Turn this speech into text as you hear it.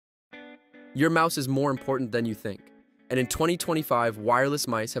Your mouse is more important than you think. And in 2025, wireless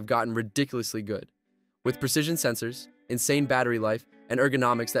mice have gotten ridiculously good. With precision sensors, insane battery life, and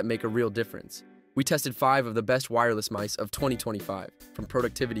ergonomics that make a real difference. We tested 5 of the best wireless mice of 2025, from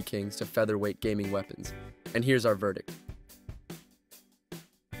productivity kings to featherweight gaming weapons. And here's our verdict.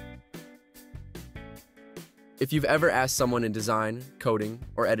 If you've ever asked someone in design, coding,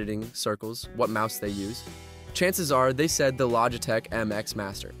 or editing circles what mouse they use, chances are they said the Logitech MX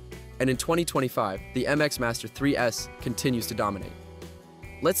Master. And in 2025, the MX Master 3S continues to dominate.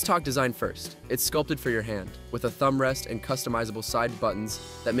 Let's talk design first. It's sculpted for your hand, with a thumb rest and customizable side buttons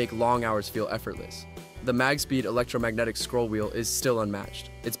that make long hours feel effortless. The MagSpeed electromagnetic scroll wheel is still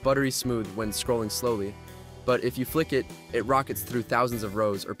unmatched. It's buttery smooth when scrolling slowly, but if you flick it, it rockets through thousands of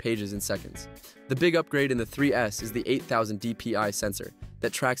rows or pages in seconds. The big upgrade in the 3S is the 8000 dpi sensor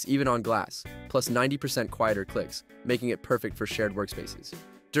that tracks even on glass, plus 90% quieter clicks, making it perfect for shared workspaces.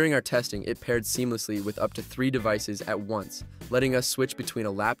 During our testing, it paired seamlessly with up to 3 devices at once, letting us switch between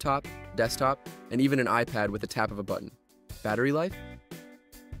a laptop, desktop, and even an iPad with a tap of a button. Battery life?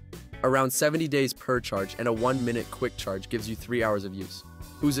 Around 70 days per charge, and a 1-minute quick charge gives you 3 hours of use.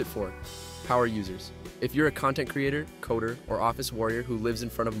 Who's it for? Power users. If you're a content creator, coder, or office warrior who lives in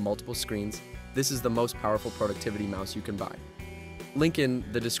front of multiple screens, this is the most powerful productivity mouse you can buy. Link in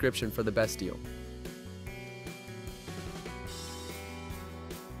the description for the best deal.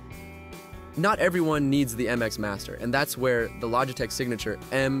 Not everyone needs the MX Master, and that's where the Logitech signature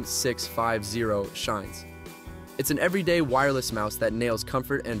M650 shines. It's an everyday wireless mouse that nails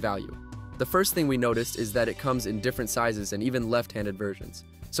comfort and value. The first thing we noticed is that it comes in different sizes and even left-handed versions,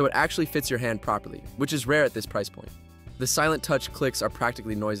 so it actually fits your hand properly, which is rare at this price point. The silent touch clicks are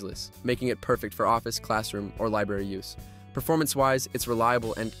practically noiseless, making it perfect for office, classroom, or library use. Performance-wise, it's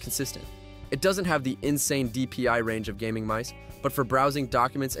reliable and consistent. It doesn't have the insane DPI range of gaming mice, but for browsing,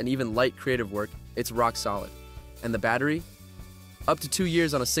 documents, and even light creative work, it's rock solid. And the battery? Up to 2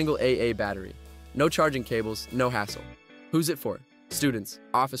 years on a single AA battery. No charging cables, no hassle. Who's it for? Students,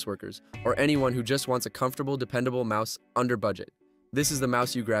 office workers, or anyone who just wants a comfortable, dependable mouse under budget. This is the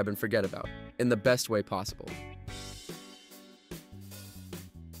mouse you grab and forget about, in the best way possible.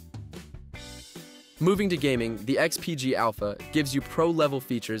 Moving to gaming, the XPG Alpha gives you pro-level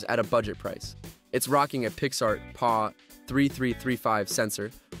features at a budget price. It's rocking a Pixart PAW 3335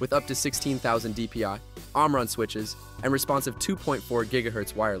 sensor with up to 16,000 dpi, Omron switches, and responsive 2.4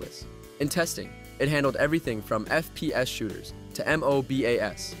 GHz wireless. In testing, it handled everything from FPS shooters to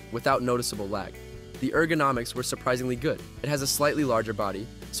MOBAS without noticeable lag. The ergonomics were surprisingly good. It has a slightly larger body,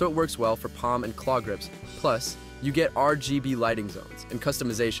 so it works well for palm and claw grips. Plus, you get RGB lighting zones and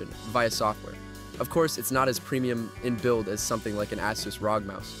customization via software. Of course, it's not as premium in build as something like an Asus ROG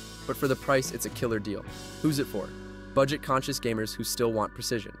mouse, but for the price, it's a killer deal. Who's it for? Budget-conscious gamers who still want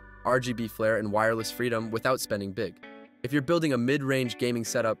precision, RGB flair, and wireless freedom without spending big. If you're building a mid-range gaming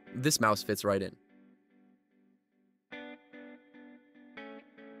setup, this mouse fits right in.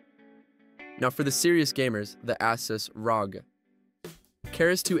 Now for the serious gamers, the Asus ROG.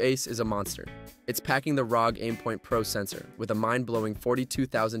 Keris 2 Ace is a monster. It's packing the ROG Aimpoint Pro sensor with a mind-blowing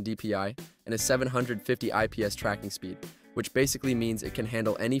 42,000 dpi and a 750 IPS tracking speed, which basically means it can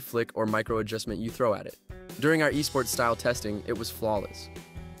handle any flick or micro adjustment you throw at it. During our esports style testing, it was flawless.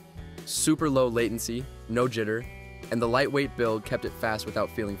 Super low latency, no jitter, and the lightweight build kept it fast without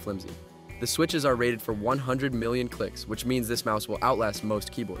feeling flimsy. The switches are rated for 100 million clicks, which means this mouse will outlast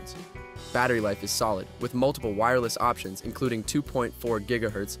most keyboards. Battery life is solid, with multiple wireless options including 2.4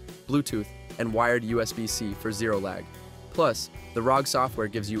 GHz, Bluetooth, and wired USB-C for zero lag. Plus, the ROG software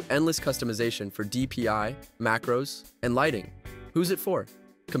gives you endless customization for DPI, macros, and lighting. Who's it for?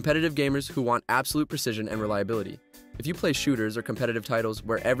 Competitive gamers who want absolute precision and reliability. If you play shooters or competitive titles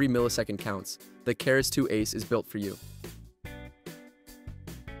where every millisecond counts, the Keris 2 Ace is built for you.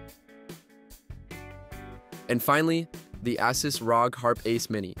 And finally, the Asus ROG Harpe Ace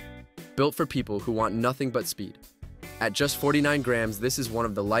Mini, built for people who want nothing but speed. At just 49 grams, this is one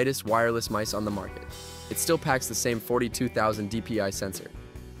of the lightest wireless mice on the market. It still packs the same 42,000 dpi sensor,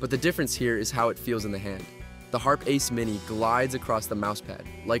 but the difference here is how it feels in the hand. The Harpe Ace Mini glides across the mousepad,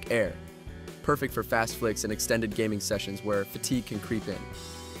 like air, perfect for fast flicks and extended gaming sessions where fatigue can creep in.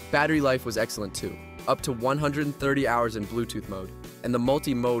 Battery life was excellent too, up to 130 hours in Bluetooth mode, and the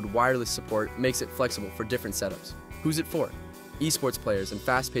multi-mode wireless support makes it flexible for different setups. Who's it for? Esports players and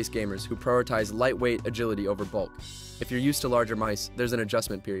fast-paced gamers who prioritize lightweight agility over bulk. If you're used to larger mice, there's an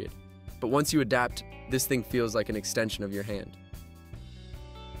adjustment period. But once you adapt, this thing feels like an extension of your hand.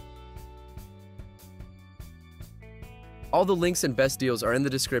 All the links and best deals are in the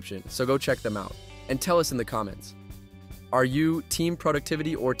description, so go check them out. And tell us in the comments. Are you team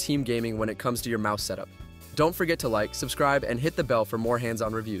productivity or team gaming when it comes to your mouse setup? Don't forget to like, subscribe, and hit the bell for more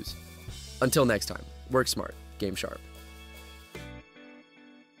hands-on reviews. Until next time, work smart, game sharp.